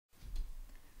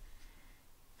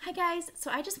Hi guys, so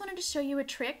I just wanted to show you a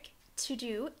trick to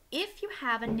do if you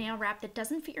have a nail wrap that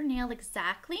doesn't fit your nail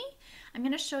exactly. I'm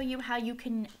going to show you how you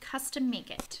can custom make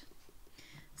it.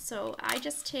 So I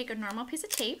just take a normal piece of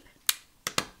tape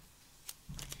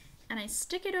and I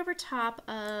stick it over top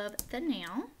of the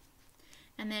nail,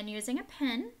 and then using a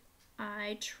pen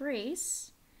I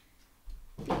trace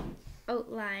the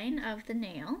outline of the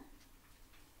nail.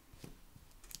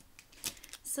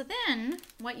 So then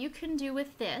what you can do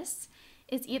with this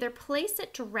is either place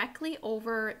it directly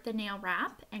over the nail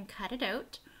wrap and cut it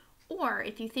out, or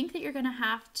if you think that you're going to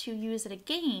have to use it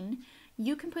again,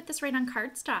 you can put this right on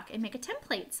cardstock and make a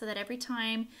template so that every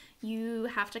time you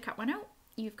have to cut one out,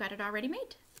 you've got it already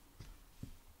made.